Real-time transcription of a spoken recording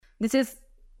this is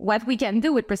what we can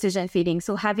do with precision feeding.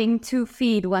 So having two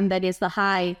feed, one that is the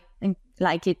high, and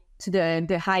like it to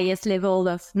the highest level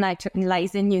of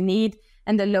lysine you need,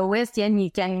 and the lowest, and you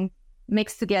can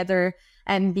mix together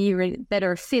and be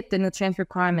better fit the nutrient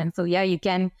requirements. So yeah, you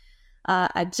can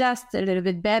adjust a little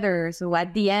bit better. So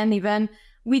at the end, even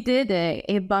we did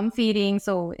a bump feeding.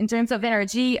 So in terms of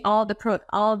energy, all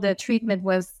the treatment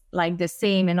was like the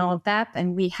same and all of that.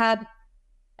 And we had,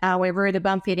 however, the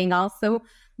bump feeding also,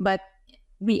 but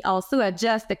we also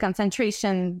adjust the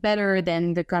concentration better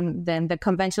than the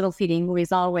conventional feeding, which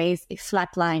is always a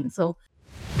flat line. So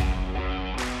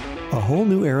a whole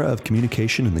new era of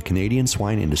communication in the Canadian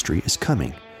swine industry is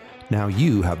coming. Now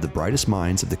you have the brightest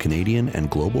minds of the Canadian and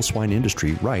global swine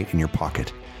industry right in your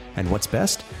pocket. And what's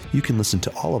best? You can listen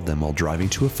to all of them while driving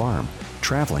to a farm,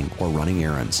 traveling, or running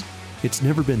errands. It's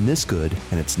never been this good,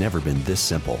 and it's never been this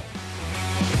simple.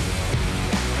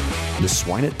 The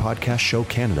Swine-It Podcast Show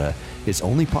Canada is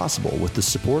only possible with the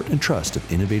support and trust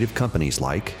of innovative companies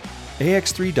like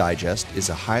AX3 Digest is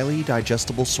a highly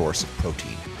digestible source of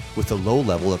protein with a low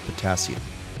level of potassium,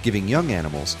 giving young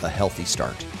animals a healthy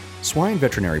start. Swine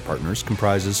Veterinary Partners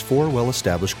comprises 4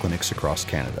 well-established clinics across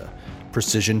Canada: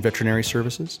 Precision Veterinary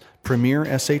Services, Premier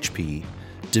SHP,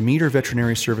 Demeter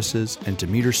Veterinary Services, and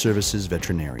Demeter Services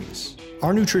Veterinaries.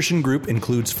 Our nutrition group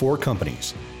includes 4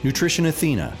 companies: Nutrition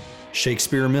Athena,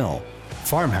 Shakespeare Mill,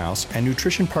 Farmhouse, and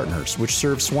Nutrition Partners, which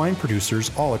serve swine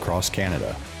producers all across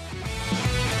Canada.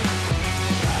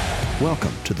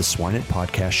 Welcome to the Swine-It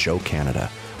Podcast Show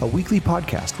Canada, a weekly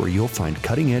podcast where you'll find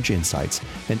cutting-edge insights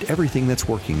and everything that's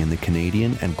working in the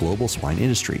Canadian and global swine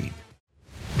industry.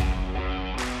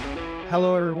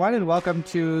 Hello, everyone, and welcome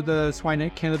to the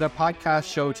Swine-It Canada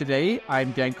podcast show today.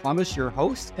 I'm Dan Columbus, your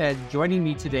host, and joining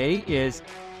me today is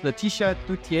Laetitia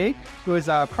Cloutier, who is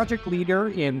a project leader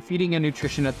in feeding and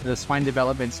nutrition at the Swine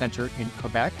Development Center in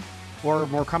Quebec, or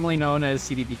more commonly known as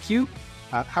CDBQ.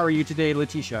 How are you today,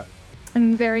 Laetitia?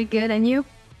 I'm very good, and you?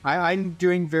 I'm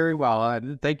doing very well.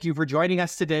 Thank you for joining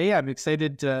us today. I'm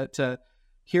excited to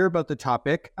hear about the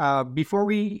topic. Before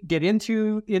we get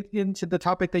into the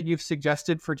topic that you've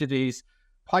suggested for today's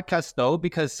podcast, though,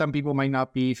 because some people might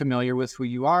not be familiar with who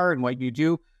you are and what you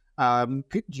do, do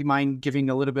you mind giving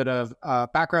a little bit of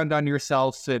background on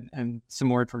yourself and some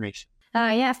more information?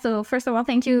 Yeah. So first of all,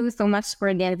 thank you so much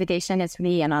for the invitation. It's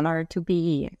really an honor to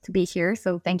be here.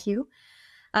 So thank you.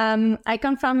 I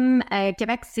come from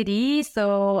Quebec City,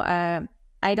 so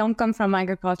I don't come from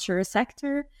agriculture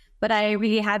sector, but I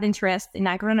really had interest in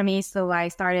agronomy. So I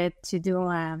started to do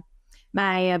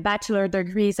my bachelor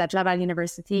degrees at Laval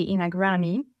University in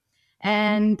agronomy.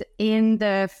 And in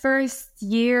the first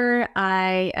year,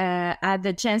 I had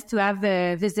the chance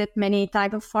to visit many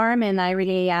type of farm, and I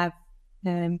really have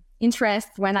interest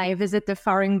when I visit the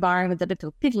farming barn with the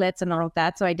little piglets and all of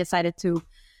that. So I decided to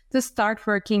start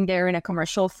working there in a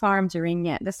commercial farm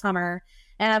during the summer.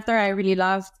 And after, I really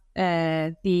loved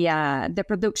the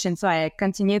production, so I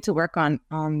continued to work on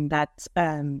that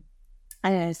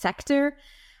sector.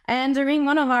 And during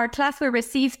one of our class, we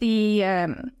received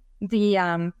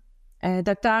Dr.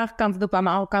 Candido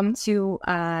Pamar come to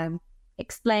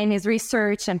explain his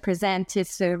research and present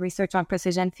his research on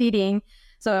precision feeding.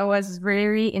 So I was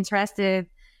very interested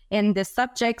in this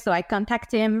subject. So I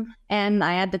contacted him, and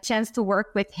I had the chance to work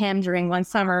with him during one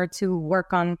summer to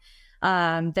work on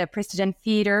the precision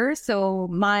feeder. So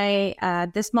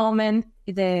at this moment,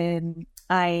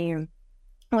 I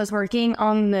was working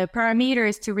on the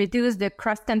parameters to reduce the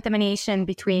cross-contamination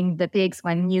between the pigs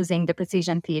when using the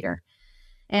precision feeder.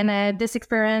 And this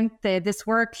experience, this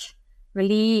work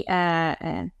really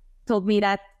told me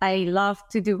that I love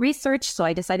to do research. So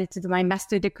I decided to do my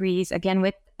master degrees again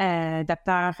with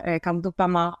Dr. Candido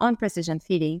Pamar on precision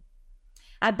feeding.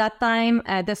 At that time,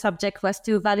 the subject was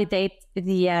to validate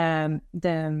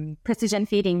the precision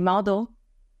feeding model.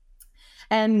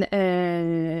 And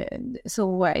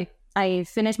so I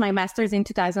finished my master's in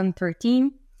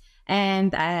 2013.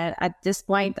 And at this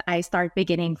point, I started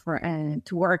beginning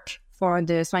to work for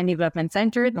the Swine Development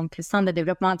Center, donc le Centre de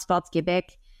Développement du Sport du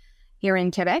Québec, here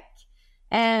in Quebec.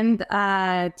 And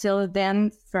till then,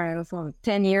 for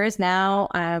 10 years now,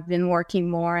 I've been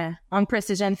working more on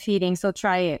precision feeding. So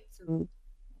try to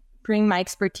bring my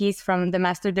expertise from the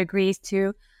master degrees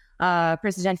to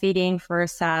precision feeding for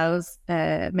sows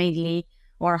mainly,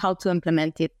 or how to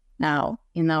implement it now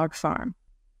in our farm.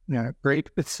 Yeah,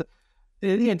 great.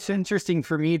 It's interesting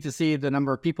for me to see the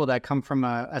number of people that come from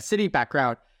a city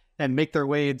background and make their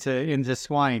way into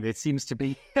swine. It seems to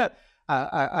be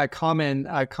a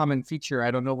common feature.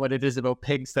 I don't know what it is about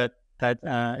pigs that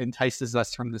entices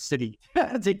us from the city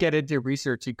to get into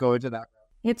research and go into that.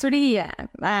 It's really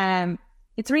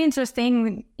it's really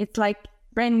interesting. It's like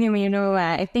brand new,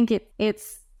 I think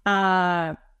it's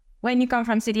when you come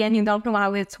from city and you don't know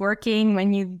how it's working,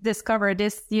 when you discover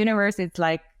this universe, it's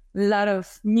like a lot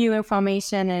of new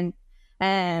information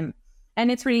and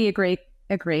it's really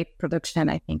a great production,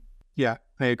 I think. Yeah,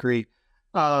 I agree.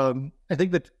 I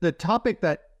think that the topic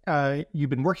that you've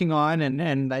been working on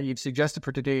and that you've suggested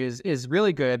for today is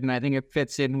really good. And I think it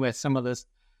fits in with some of the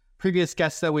previous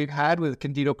guests that we've had with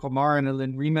Candido Comar and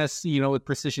Alin Remus, with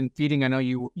precision feeding. I know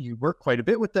you work quite a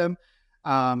bit with them,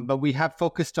 but we have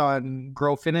focused on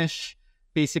grow finish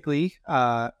basically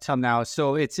till now.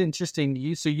 So it's interesting.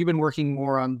 You've been working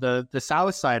more on the sow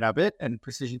side of it and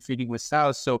precision feeding with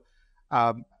sows. So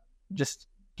just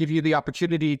give you the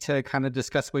opportunity to kind of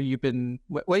discuss what you've been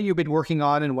working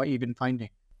on and what you've been finding.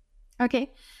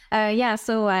 Okay.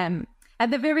 So at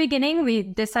the very beginning, we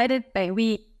decided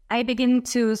I began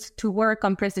to work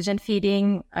on precision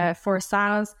feeding for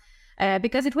sows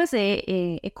because it was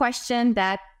a question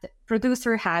that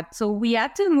producer had. So we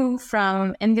had to move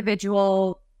from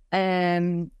individual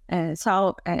sows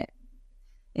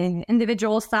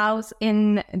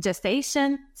in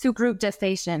gestation to group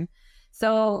gestation.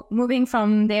 So moving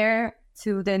from there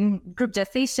to the group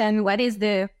gestation, what is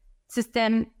the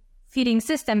feeding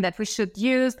system that we should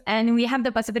use? And we have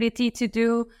the possibility to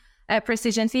do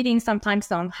precision feeding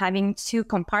sometimes on having 2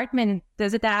 compartments.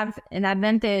 Does it have an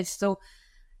advantage? So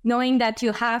knowing that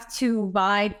you have to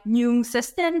buy new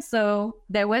systems, so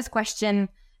there was question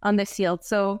on the field.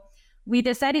 So we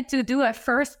decided to do the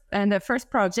first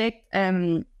project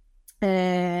that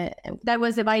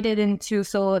was divided into,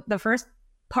 so the first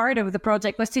part of the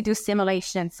project was to do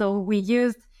simulation. So we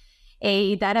used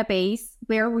a database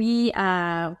where we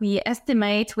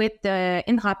estimate with the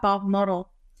in-rapport model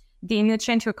the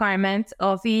nutrient requirement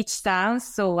of each sow,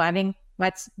 so having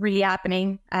what's really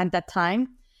happening at that time.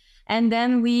 And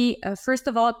then we, first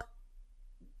of all,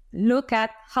 look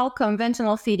at how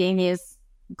conventional feeding is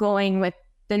going with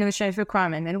the nutrient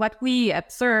requirement. And what we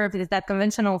observed is that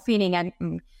conventional feeding, at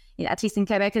least in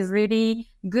Quebec, is really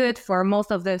good for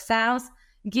most of the sows.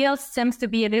 Yield seems to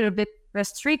be a little bit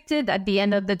restricted at the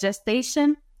end of the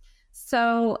gestation.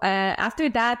 So after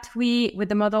that, with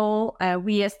the model,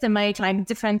 we estimate like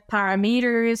different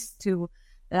parameters to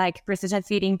like precision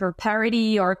feeding per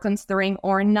parity or considering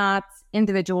or not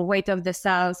individual weight of the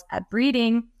sows at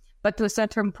breeding. But to a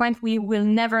certain point, we will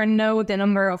never know the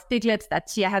number of piglets that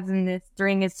she has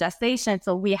during its gestation.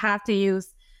 So we have to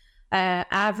use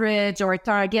average or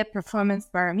target performance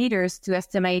parameters to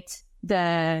estimate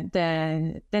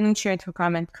the nutrient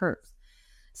requirement curves.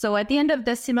 So at the end of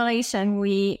the simulation,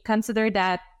 we consider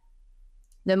that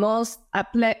the most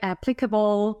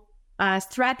applicable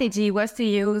strategy was to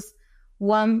use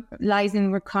one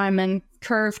lysine requirement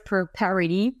curve per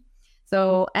parity.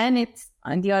 So, and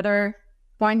the other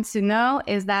point to know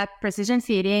is that precision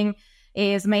feeding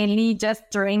is mainly just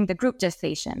during the group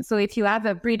gestation. So if you have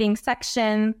a breeding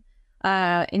section,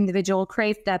 individual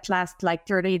crates that last like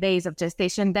 30 days of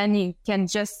gestation, then you can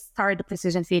just start the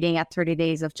precision feeding at 30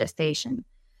 days of gestation.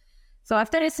 So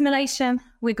after the simulation,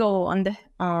 we go on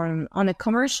a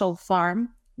commercial farm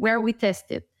where we test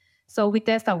it. So we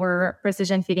test our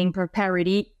precision feeding per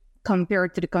parity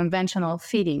compared to the conventional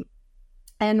feeding.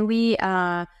 And we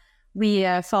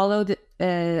followed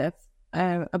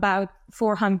about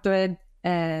 400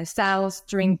 sows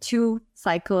during 2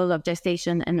 cycles of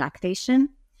gestation and lactation.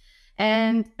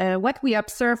 And what we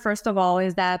observe, first of all,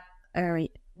 is that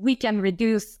we can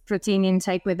reduce protein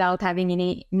intake without having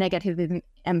any negative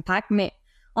impact.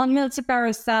 On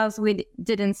multiparous cells, we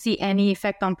didn't see any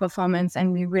effect on performance,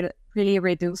 and we really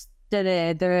reduced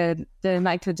the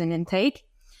nitrogen intake.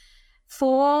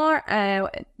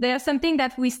 There's something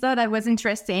that we thought that was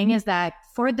interesting is that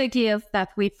for the gills that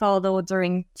we followed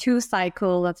during 2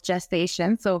 cycles of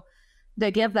gestation, so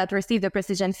the gills that received the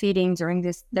precision feeding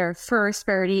during their first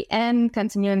parity and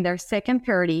continuing their second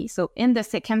parity. So in the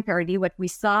second parity, what we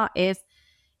saw is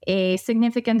a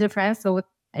significant difference. So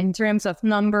in terms of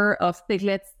number of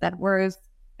piglets that was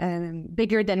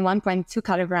bigger than 1.2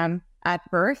 kilogram at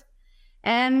birth.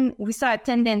 And we saw a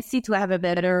tendency to have a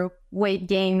better weight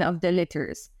gain of the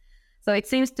litters. So it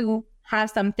seems to have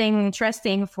something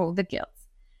interesting for the gills.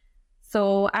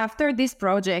 So after this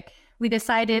project, we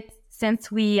decided,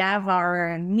 since we have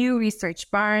our new research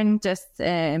barn just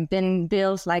been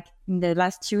built like in the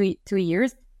last two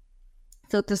years,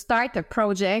 so to start a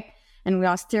project, and we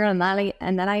are still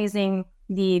analyzing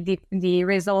the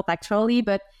result actually,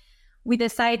 but we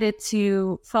decided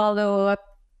to follow up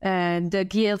the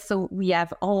gills. So we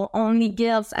have only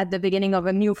gills at the beginning of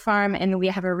a new farm, and we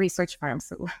have a research farm.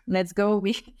 So let's go.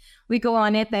 We go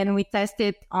on it, and we test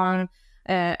it on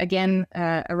again,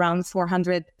 around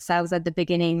 400 sows at the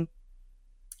beginning.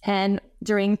 And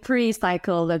during 3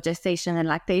 cycles of gestation and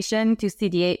lactation to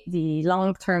see the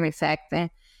long-term effect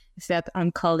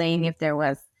on culling, if there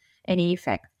was any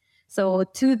effect. So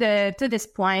to this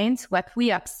point, what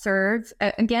we observed,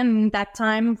 again, that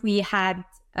time we had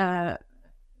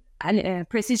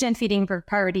precision feeding for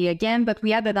priority again, but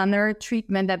we had another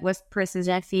treatment that was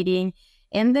precision feeding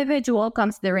individual,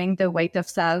 considering the weight of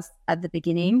sows at the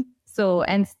beginning. So,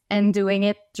 and doing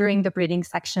it during the breeding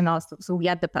section also. So we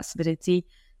had the possibility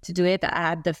to do it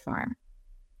at the farm.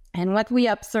 And what we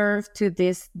observed to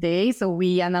this day, so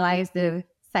we analyzed the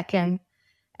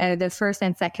first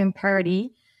and second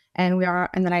parity, and we are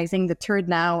analyzing the third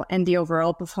now and the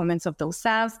overall performance of those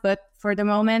sows. But for the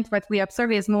moment, what we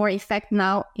observe is more effect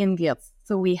now in gilts.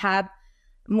 So we had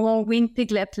more weaned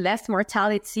piglet, less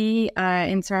mortality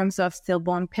in terms of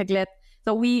stillborn piglet.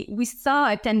 So we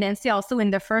saw a tendency also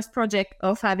in the first project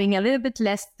of having a little bit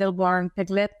less stillborn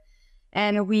piglet.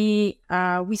 And we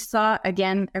saw,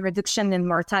 again, a reduction in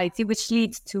mortality, which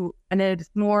leads to a little bit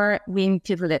more weaned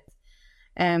piglet.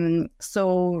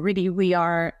 So really, we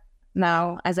are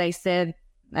now, as I said,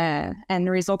 and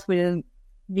the result will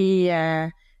be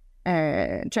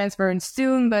transferred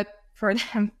soon. But for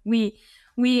them, we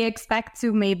expect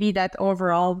to maybe that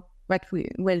overall what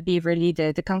will be really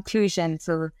the conclusion.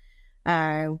 So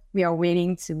we are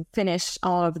waiting to finish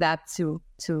all of that to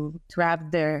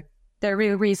have the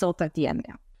real result at the end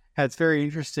now. That's very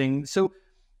interesting. So,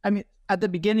 I mean, at the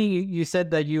beginning, you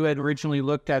said that you had originally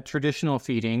looked at traditional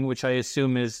feeding, which I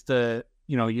assume is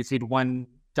you feed one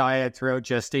diet throughout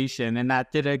gestation, and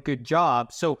that did a good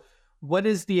job. So what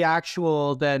is the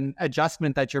actual then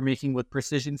adjustment that you're making with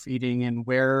precision feeding, and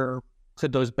where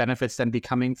could those benefits then be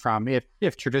coming from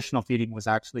if traditional feeding was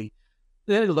actually,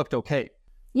 it looked okay?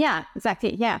 Yeah,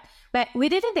 exactly. Yeah. But we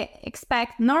didn't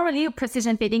expect, normally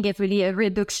precision feeding is really a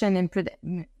reduction in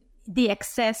the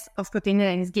excess of protein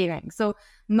that is given. So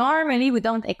normally we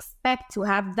don't expect to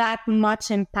have that much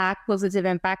positive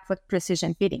impact with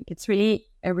precision feeding. It's really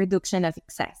a reduction of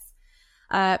excess.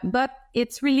 But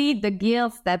it's really the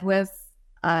gilts that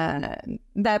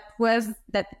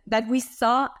we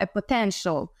saw a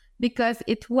potential, because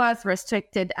it was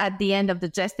restricted at the end of the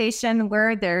gestation,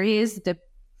 where there is the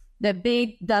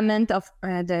big dominant of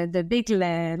the big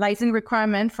lysine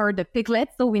requirement for the piglet.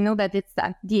 So we know that it's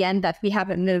at the end that we have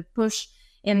a little push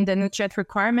in the nutrient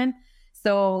requirement.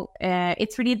 So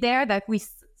it's really there that we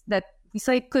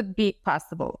saw it could be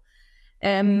possible.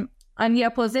 On the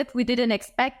opposite, we didn't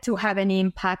expect to have any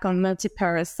impact on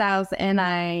multiparous sows,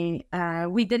 and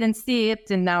we didn't see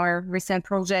it in our recent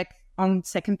project on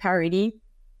second parity.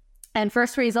 And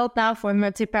first result now for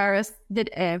multiparous,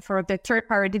 for the third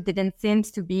parity, didn't seem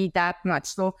to be that much.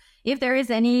 So if there is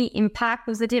any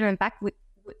positive impact,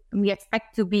 we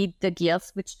expect to be the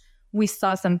gilts, which we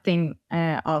saw something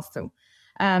also.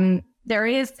 There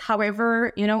is,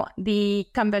 however, the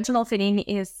conventional feeding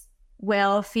is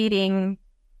well feeding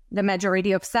the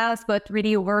majority of sows, but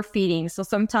really overfeeding. So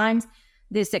sometimes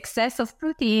this excess of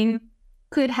protein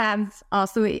could have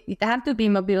also, it have to be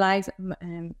metabolized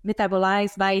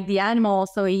by the animal.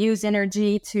 So it use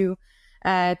energy to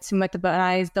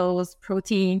metabolize those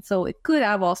proteins. So it could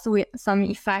have also some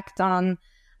effect on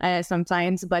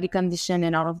sometimes body condition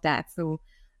and all of that. So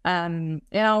in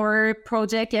our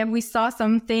project, we saw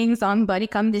some things on body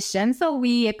condition. So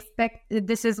we expect,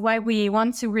 this is why we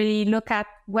want to really look at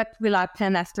what will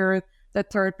happen after the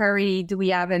third parity. Do we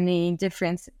have any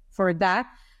difference for that?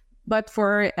 But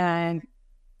for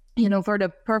for the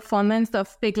performance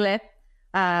of piglet,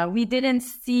 we didn't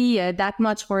see that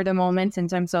much for the moment in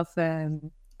terms of there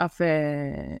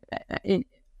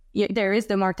is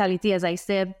the mortality, as I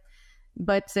said,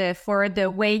 but for the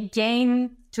weight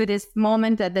gain to this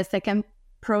moment at the second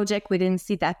project, we didn't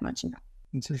see that much.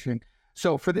 Interesting.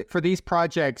 So for these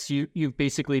projects, you've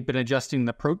basically been adjusting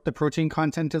the protein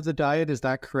content of the diet. Is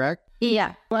that correct?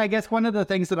 Yeah. Well, I guess one of the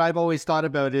things that I've always thought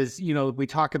about is, we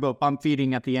talk about bump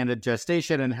feeding at the end of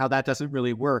gestation and how that doesn't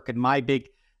really work. And my big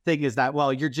thing is that,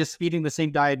 well, you're just feeding the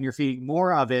same diet and you're feeding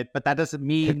more of it, but that doesn't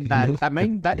mean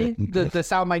the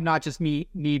sow might not just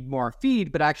need more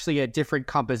feed, but actually a different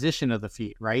composition of the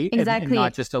feed, right? Exactly. And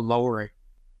not just a lowering.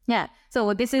 Yeah.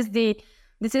 So this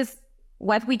is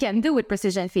what we can do with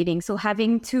precision feeding. So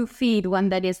having two feed, one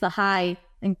that is the high,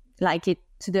 and like it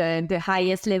to the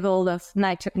highest level of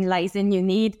lysine you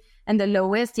need, and the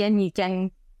lowest, and you can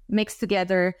mix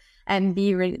together and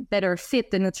be better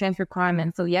fit the nutrient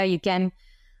requirement. So yeah, you can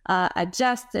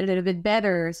adjust a little bit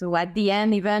better. So at the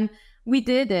end, even we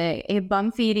did a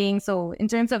bump feeding. So in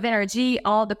terms of energy,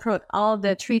 all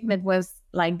the treatment was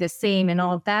like the same and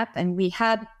all of that, and we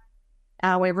had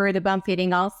However, the bump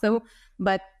feeding also,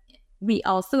 but we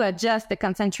also adjust the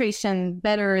concentration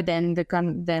better than the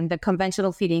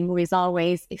conventional feeding, who is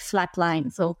always a flat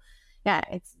line. So yeah,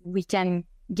 we can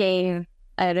gain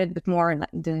a little bit more.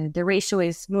 The ratio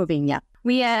is moving. Yeah,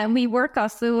 we work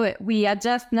also. We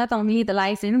adjust not only the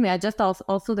lysine, we adjust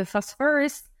also the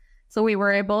phosphorus. So we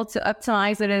were able to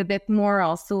optimize a little bit more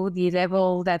also the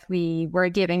level that we were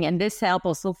giving, and this helped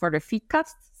also for the feed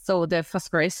costs. So the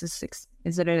phosphorus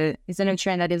is a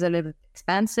nutrient that is a little bit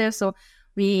expensive. So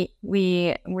we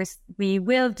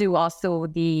will do also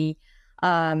the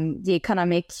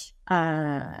economic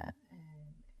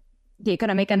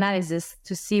analysis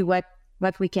to see what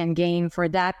we can gain for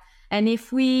that. And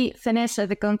if we finish at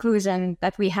the conclusion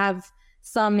that we have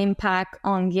some impact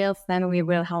on yields, then we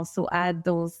will also add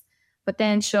those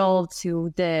potential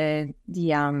to the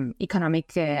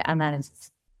economic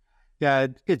analysis. Yeah,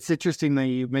 it's interesting that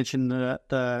you mentioned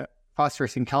the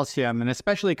phosphorus and calcium, and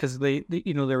especially because there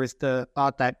was the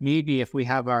thought that maybe if we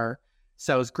have our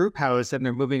cells group housed and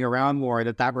they're moving around more,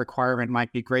 that requirement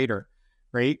might be greater,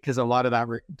 right? Because a lot of that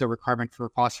the requirement for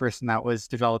phosphorus and that was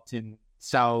developed in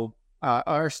stall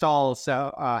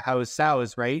housed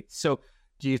sows, right? So,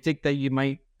 do you think that you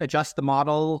might adjust the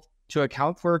model to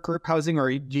account for group housing, or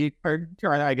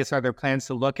I guess are there plans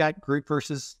to look at group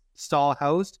versus stall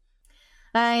housed?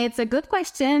 It's a good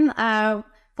question.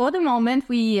 For the moment,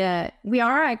 we are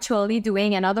actually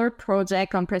doing another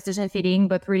project on precision feeding,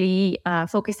 but really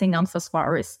focusing on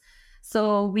phosphorus.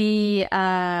 So we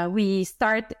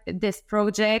start this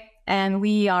project, and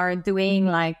we are doing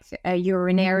like a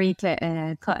urinary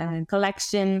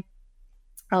collection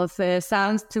of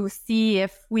sounds to see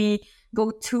if we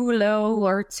go too low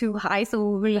or too high.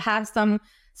 So we'll have some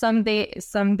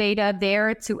data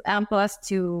there to help us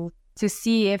to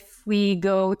see if we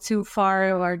go too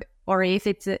far or if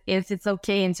it's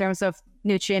okay in terms of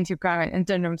nutrient requirement, in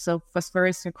terms of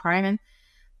phosphorus requirement.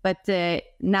 But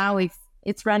now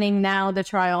it's running now, the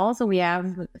trial. So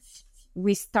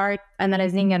we start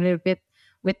analyzing a little bit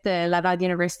with the Laval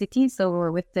University, so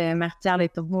we're with the Martial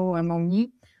et Tourneau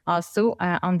Montmagny also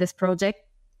on this project.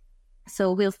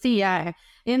 So we'll see.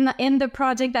 In the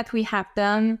project that we have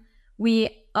done,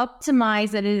 we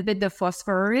optimized a little bit the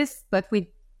phosphorus, but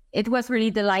it was really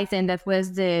the lysine that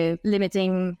was the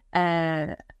limiting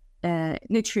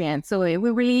nutrient. So we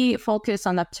really focus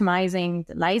on optimizing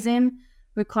the lysine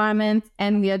requirement,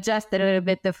 and we adjusted a little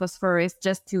bit the phosphorus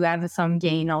just to have some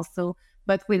gain also,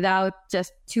 but without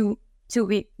just to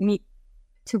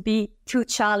be too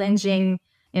challenging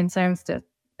in terms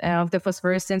of the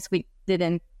phosphorus, since we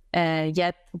didn't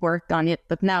yet work on it,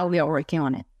 but now we are working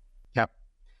on it. Yep.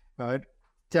 Well, it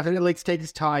definitely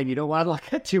takes time. You don't want to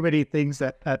look at too many things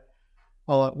at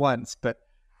all at once. But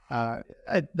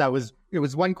it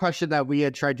was one question that we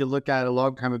had tried to look at a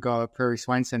long time ago at Prairie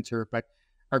Swine Center, but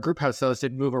our group house cells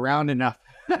didn't move around enough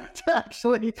to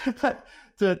actually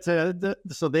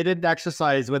so they didn't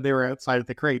exercise when they were outside of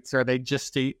the crates, or they just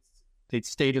stayed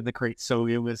in the crates. So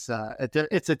it was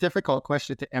it's a difficult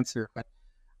question to answer, but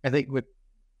I think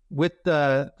with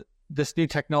this new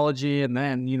technology, and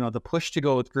then the push to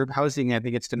go with group housing, I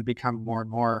think it's going to become more and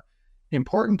more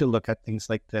important to look at things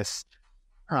like this.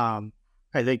 I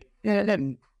think,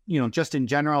 and just in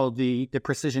general, the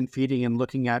precision feeding and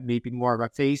looking at maybe more of a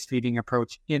phase feeding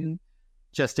approach in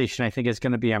gestation, I think is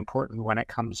going to be important when it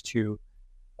comes to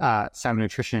sound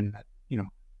nutrition.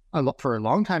 For a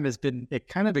long time has been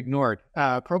kind of ignored,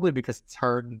 probably because it's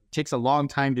hard. It takes a long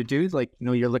time to do.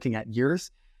 You're looking at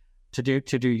years to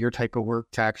do your type of work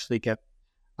to actually get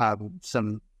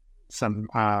some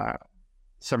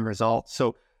results.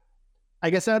 So I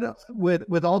guess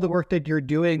with all the work that you're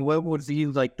doing, what would be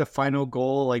like the final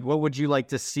goal? Like, what would you like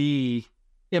to see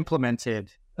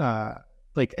implemented? I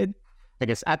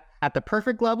guess at the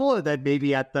perfect level, and then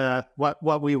maybe at the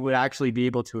what we would actually be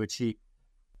able to achieve.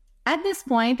 At this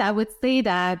point, I would say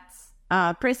that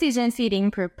precision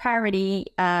feeding per parity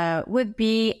would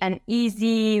be an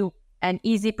easy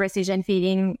precision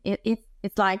feeding.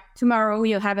 It's like tomorrow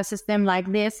you have a system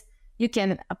like this, you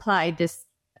can apply this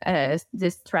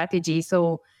strategy.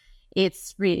 So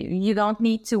it's really, you don't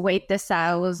need to wait the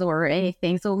sows or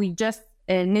anything. So we just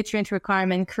a nutrient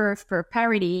requirement curve per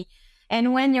parity.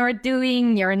 And when you're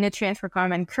doing your nutrient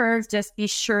requirement curve, just be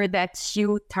sure that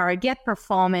you target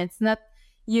performance, not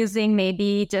using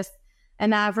maybe just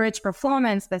an average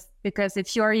performance, because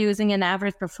if you're using an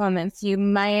average performance, you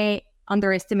might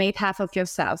underestimate half of your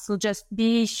cells. So just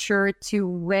be sure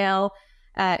to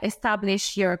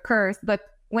establish your curve. But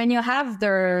when you have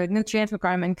the nutrient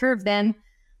requirement curve, then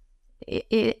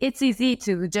it's easy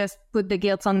to just put the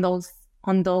yields on those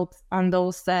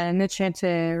those nutrient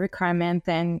requirements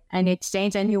and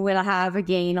exchange, and you will have a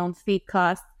gain on feed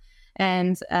cost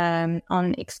and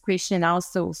on excretion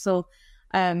also. So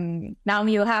now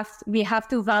we have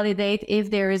to validate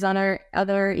if there is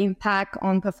other impact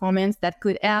on performance that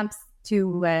could help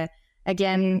to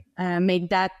again make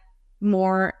that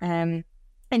more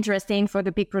interesting for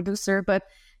the pig producer. But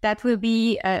that will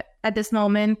be at this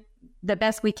moment the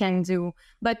best we can do.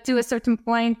 But to a certain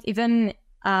point, even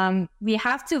we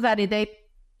have to validate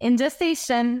in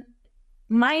gestation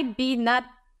might be not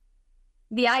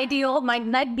the ideal, might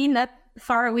not be not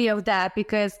far away of that,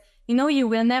 because you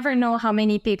will never know how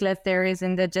many piglets there is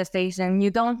in the gestation.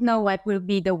 You don't know what will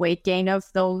be the weight gain of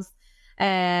those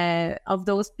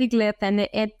piglets, and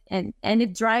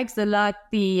it drives a lot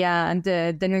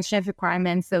the nutrient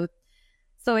requirements.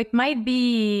 So it might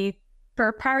be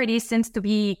per parity seems to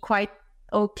be quite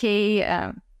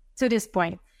okay to this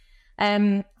point.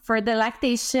 For the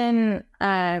lactation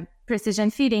precision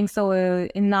feeding, so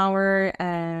in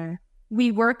our we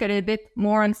work a little bit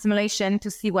more on simulation to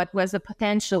see what was the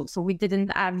potential. So we didn't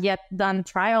have yet done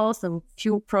trials. So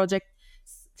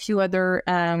few other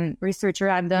researchers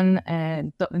have done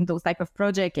those type of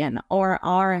project or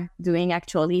are doing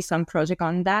actually some project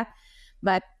on that.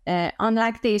 But on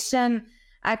lactation,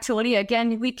 actually,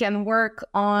 again, we can work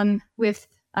on with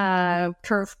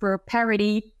curve per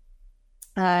parity,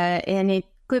 and it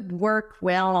could work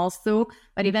well also.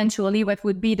 But eventually what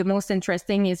would be the most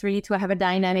interesting is really to have a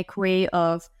dynamic way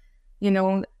of,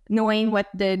 knowing what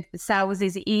the sows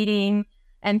is eating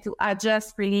and to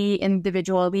adjust really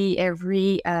individually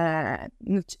every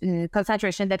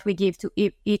concentration that we give to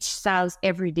each sows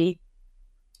every day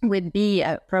would be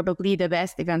probably the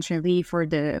best eventually for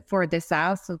the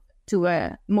sows. So to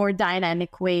a more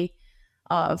dynamic way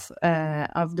of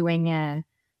doing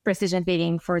precision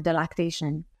feeding for the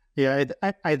lactation. Yeah,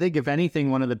 I think if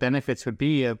anything, one of the benefits would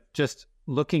be of just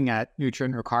looking at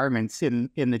nutrient requirements in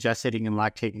the gestating and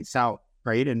lactating sow,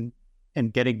 right? And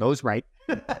getting those right.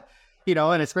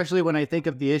 And especially when I think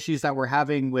of the issues that we're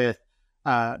having with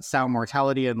sow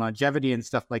mortality and longevity and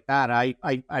stuff like that,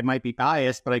 I might be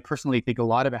biased, but I personally think a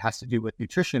lot of it has to do with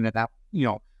nutrition, and that,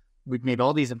 we've made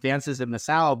all these advances in the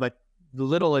sow, but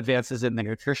little advances in the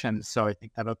nutrition. So I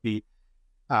think it'll be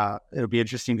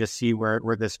interesting to see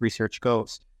where this research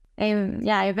goes. And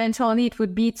eventually it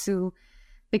would be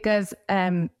because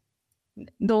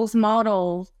those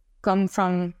models come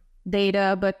from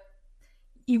data, but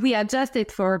we adjust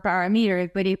it for parameters.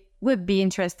 But it would be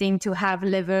interesting to have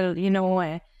level,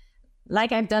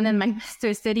 like I've done in my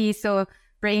master study. So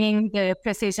bringing the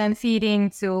precision feeding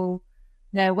to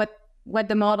what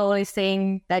the model is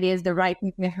saying that is the right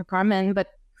requirement, but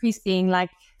increasing like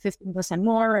 15%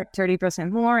 more or 30%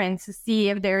 more, and to see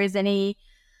if there is any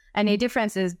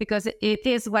differences, because it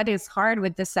is what is hard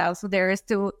with the sows. So there is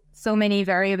so many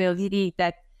variability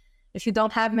that if you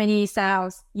don't have many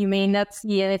sows, you may not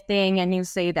see anything and you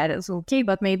say that it's okay,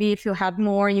 but maybe if you had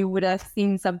more, you would have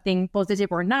seen something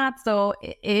positive or not. So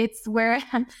it's where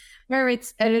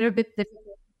it's a little bit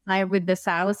difficult with the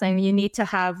sows, and you need to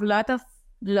have lot of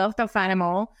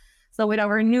animal. So with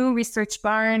our new research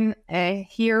barn,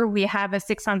 here we have a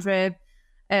 600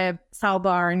 sow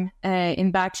barn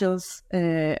in batches,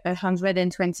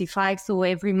 125. So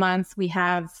every month we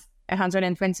have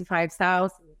 125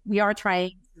 sows. We are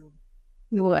trying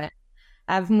to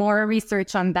have more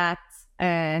research on that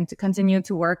and to continue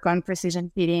to work on precision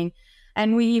feeding.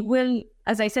 And we will,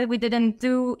 as I said, we didn't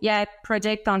do yet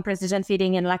project on precision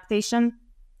feeding and lactation,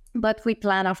 but we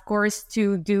plan, of course,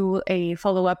 to do a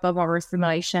follow-up of our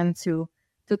simulation to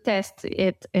test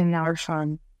it in our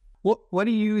farm. What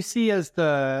do you see as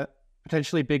the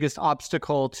potentially biggest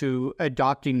obstacle to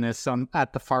adopting this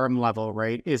at the farm level,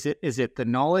 right? Is it the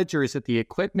knowledge, or is it the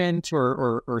equipment,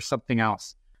 or something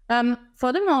else?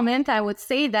 For the moment, I would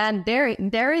say that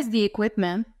there is the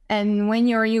equipment, and when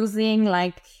you're using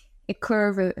like a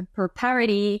curve per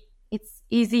parity, it's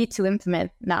easy to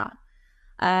implement now.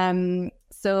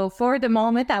 So for the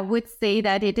moment, I would say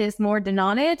that it is more the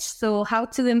knowledge. So how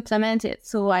to implement it.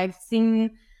 So I've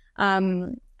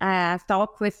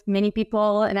talked with many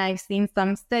people, and I've seen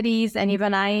some studies, and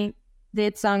even I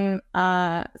did some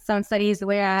studies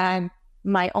where I had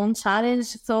my own challenge.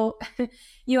 So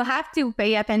you have to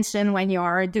pay attention when you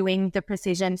are doing the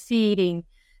precision feeding.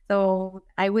 So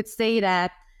I would say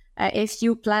that if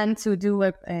you plan to do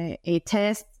a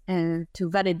test and to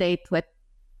validate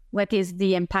what is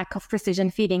the impact of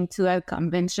precision feeding to a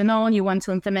conventional, you want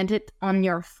to implement it on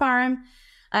your farm.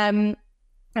 The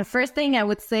first thing I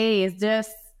would say is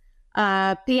just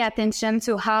pay attention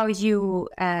to how you're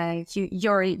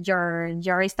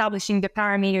establishing the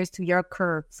parameters to your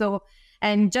curve. So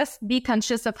and just be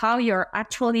conscious of how you're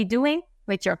actually doing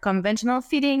with your conventional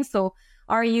feeding. So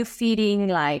are you feeding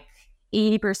like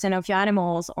 80% of your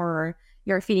animals, or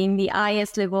you're feeding the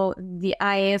highest level, the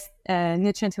highest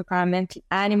nutrient requirement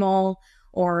animal,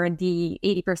 or the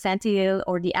 80 percentile,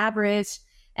 or the average?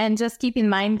 And just keep in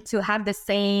mind to have the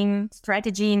same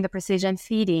strategy in the precision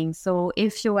feeding. So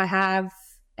if you have,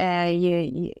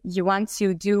 you want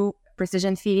to do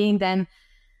precision feeding, then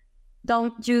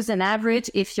don't use an average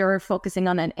if you're focusing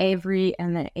on an 80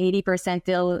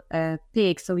 percentile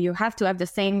pig. So you have to have the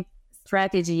same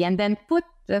strategy, and then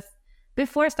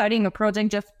before starting a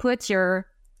project, just put your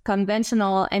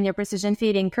conventional and your precision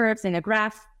feeding curves in a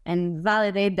graph and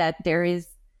validate that there is,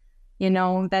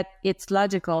 that it's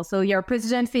logical. So your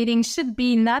precision feeding should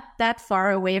be not that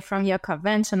far away from your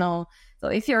conventional. So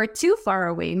if you're too far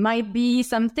away, it might be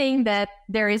something that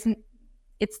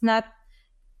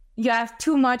you have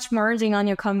too much merging on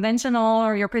your conventional,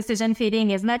 or your precision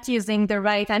feeding is not using the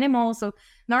right animal. So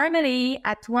normally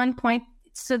at one point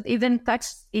it should even touch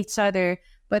each other.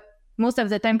 But most of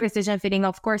the time precision feeding,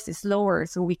 of course, is lower,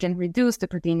 so we can reduce the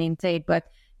protein intake. But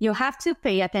you have to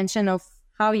pay attention of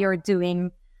how you're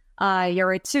doing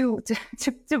to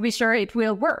be sure it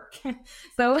will work.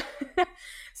 So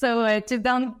to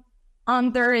don't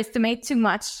underestimate too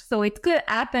much. So it could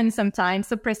happen sometimes.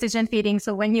 So precision feeding.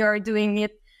 So when you're doing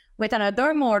it with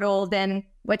another model than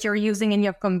what you're using in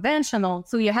your conventional,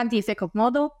 so you have the effect of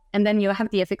model, and then you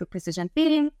have the effect of precision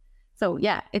feeding. So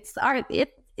yeah, it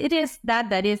is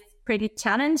that is pretty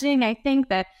challenging, I think,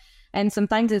 that, and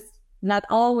sometimes it's not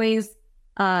always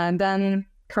done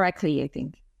correctly, I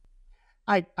think.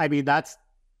 I mean, that's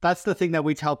the thing that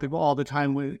we tell people all the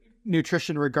time with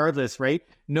nutrition, regardless, right?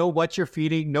 Know what you're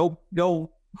feeding, know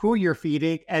who you're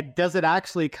feeding, and does it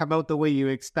actually come out the way you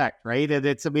expect, right? And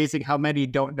it's amazing how many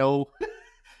don't know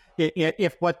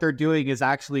if what they're doing is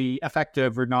actually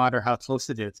effective or not, or how close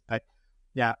it is. But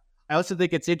yeah, I also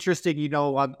think it's interesting,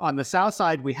 on the south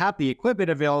side, we have the equipment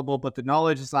available, but the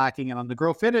knowledge is lacking. And on the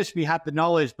grow finish, we have the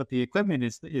knowledge, but the equipment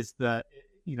is the,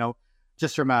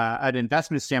 just from an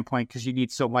investment standpoint, because you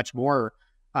need so much more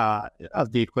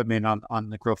of the equipment on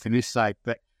the grow finish side.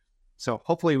 But so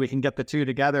hopefully we can get the two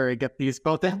together and get these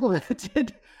both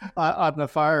implemented on the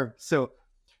farm. So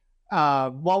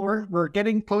while we're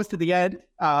getting close to the end,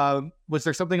 was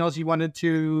there something else you wanted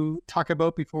to talk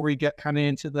about before we get kind of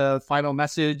into the final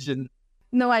message? And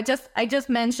no, I just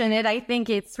mentioned it. I think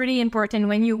it's really important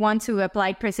when you want to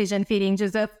apply precision feeding,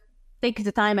 just take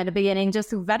the time at the beginning just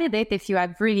to validate if you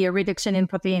have really a reduction in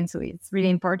protein. So it's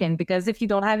really important, because if you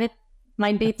don't have it,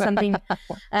 might be something.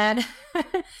 And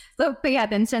so pay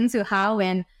attention to how,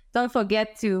 and don't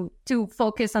forget to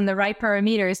focus on the right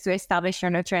parameters to establish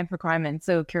your nutrient requirements.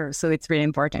 So it's really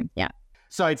important. Yeah.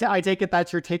 So I take it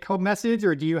that's your take-home message,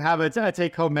 or do you have a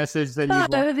take-home message that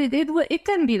it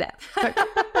can be that.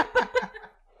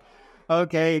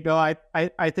 Okay. No, I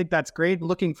think that's great.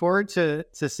 Looking forward to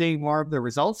seeing more of the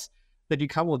results that you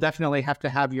come. We'll definitely have to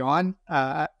have you on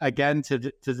again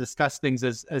to discuss things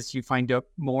as you find out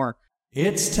more.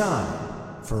 It's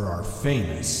time for our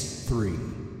famous three.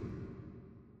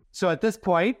 So at this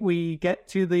point, we get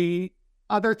to the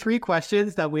other three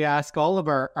questions that we ask all of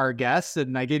our guests,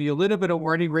 and I gave you a little bit of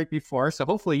warning right before, so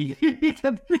hopefully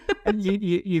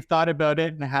you've thought about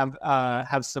it and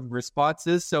have some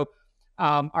responses. So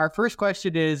our first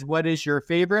question is, what is your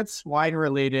favorite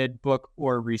swine-related book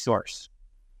or resource?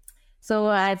 So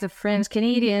as a French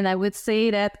Canadian, I would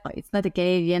say that it's not a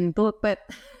Canadian book, but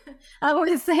I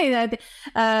would say that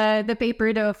the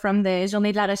paper from the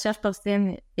Journée de la Recherche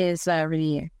Porcine is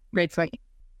really great for you.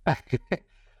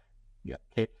 Yeah.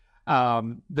 Okay.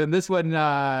 Then this one,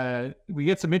 we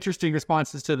get some interesting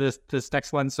responses to this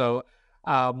next one. So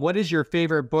what is your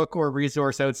favorite book or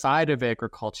resource outside of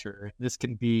agriculture? This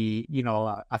can be,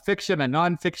 a fiction, a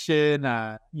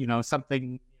nonfiction,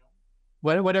 something,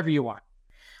 whatever you want.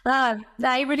 I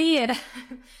really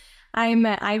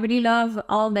love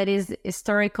all that is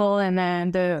historical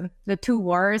and the two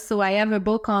wars. So I have a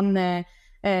book on the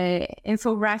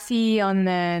infography on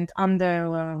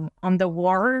the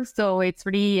war. So it's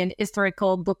really an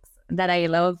historical book that I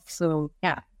love. So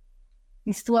yeah,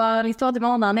 Histoire du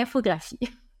monde en infographie.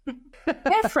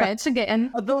 In French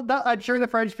again. I'm sure the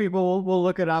French people will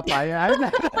look it up.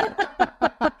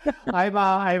 I'm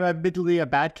admittedly a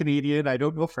bad Canadian. I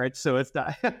don't know French, so it's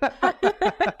not.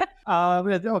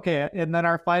 Okay, and then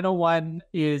our final one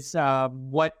is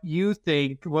what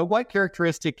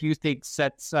characteristic you think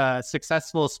sets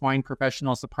successful swine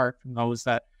professionals apart from those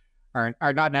that are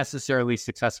not necessarily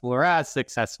successful or as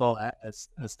successful as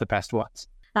the best ones?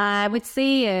 I would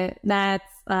say that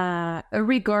a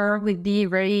rigor would be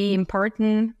very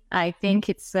important. I think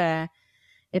it's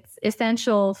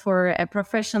essential for a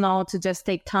professional to just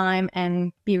take time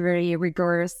and be very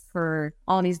rigorous for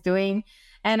all he's doing.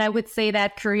 And I would say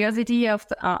that curiosity, of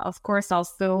course,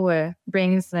 also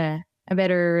brings a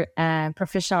better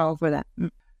professional for that.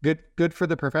 Good for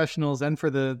the professionals and for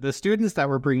the students that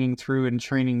we're bringing through and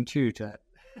training too, to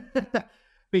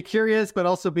be curious, but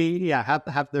also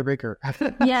have the rigor.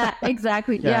 Yeah,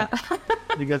 exactly. Yeah.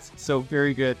 I think that's so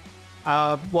very good.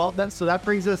 That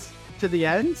brings us to the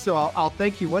end. So I'll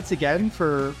thank you once again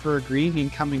for agreeing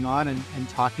and coming on and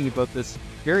talking about this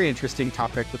very interesting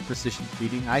topic with precision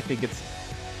feeding. I think it's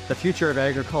the future of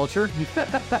agriculture,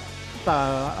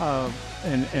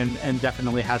 and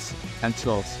definitely has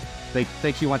potential.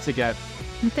 Thank you once again.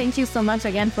 Thank you so much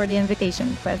again for the invitation.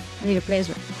 It was really a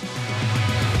pleasure.